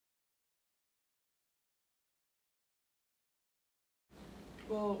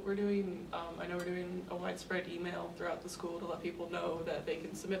Well, we're doing, I know we're doing a widespread email throughout the school to let people know that they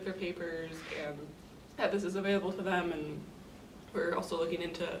can submit their papers and that this is available to them. And we're also looking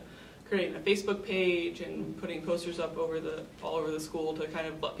into creating a Facebook page and putting posters up all over the school to kind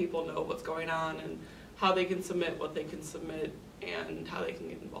of let people know what's going on and how they can submit, what they can submit, and how they can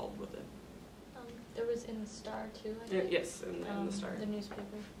get involved with it. There was in the Star too, I think. Yes, in the Star. The newspaper.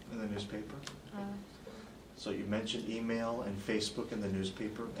 In the newspaper? So you mentioned email and Facebook and the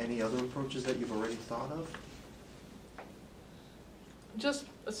newspaper. Any other approaches that you've already thought of? Just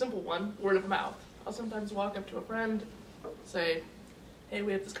a simple one, word of mouth. I'll sometimes walk up to a friend, say, hey,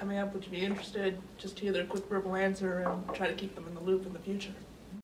 we have this coming up, would you be interested? Just to hear their quick verbal answer and try to keep them in the loop in the future.